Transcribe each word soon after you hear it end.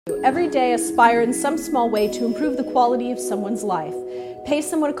Every day, aspire in some small way to improve the quality of someone's life. Pay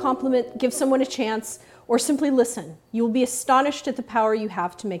someone a compliment, give someone a chance, or simply listen. You will be astonished at the power you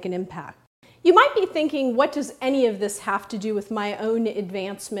have to make an impact. You might be thinking, what does any of this have to do with my own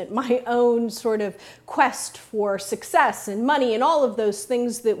advancement, my own sort of quest for success and money and all of those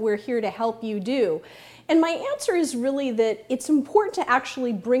things that we're here to help you do? And my answer is really that it's important to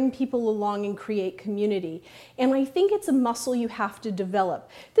actually bring people along and create community. And I think it's a muscle you have to develop.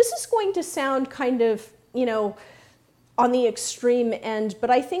 This is going to sound kind of, on the extreme end,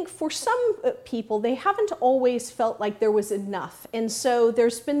 but I think for some people, they haven't always felt like there was enough. And so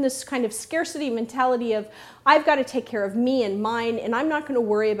there's been this kind of scarcity mentality of, I've got to take care of me and mine, and I'm not going to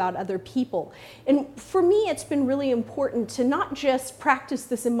worry about other people. And for me, it's been really important to not just practice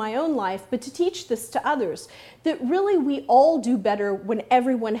this in my own life, but to teach this to others, that really we all do better when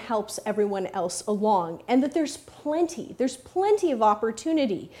everyone helps everyone else along, and that there's plenty of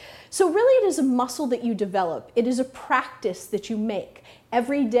opportunity. So really it is a muscle that you develop. It is a practice that you make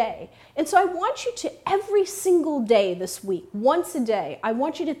every day. And so I want you to, every single day this week, once a day, I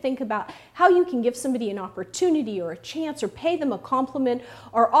want you to think about how you can give somebody an opportunity or a chance or pay them a compliment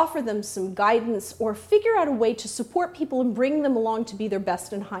or offer them some guidance or figure out a way to support people and bring them along to be their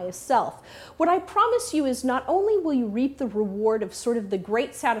best and highest self. What I promise you is not only will you reap the reward of sort of the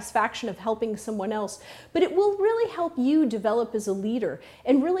great satisfaction of helping someone else, but it will really help you develop as a leader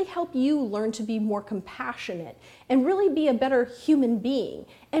and really help you learn to be more compassionate and really be a better human being.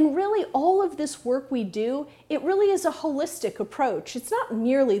 And really all of this work we do, it really is a holistic approach. It's not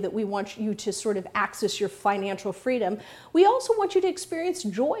merely that we want you to sort of access your financial freedom. We also want you to experience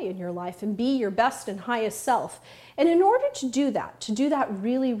joy in your life and be your best and highest self. And in order to do that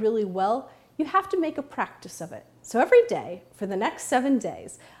really, really well, you have to make a practice of it. So every day, for the next 7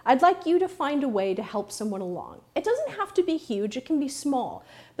 days, I'd like you to find a way to help someone along. It doesn't have to be huge, it can be small,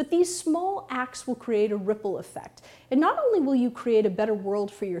 but these small acts will create a ripple effect. And not only will you create a better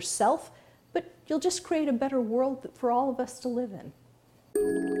world for yourself, but you'll just create a better world for all of us to live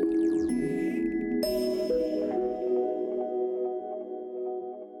in.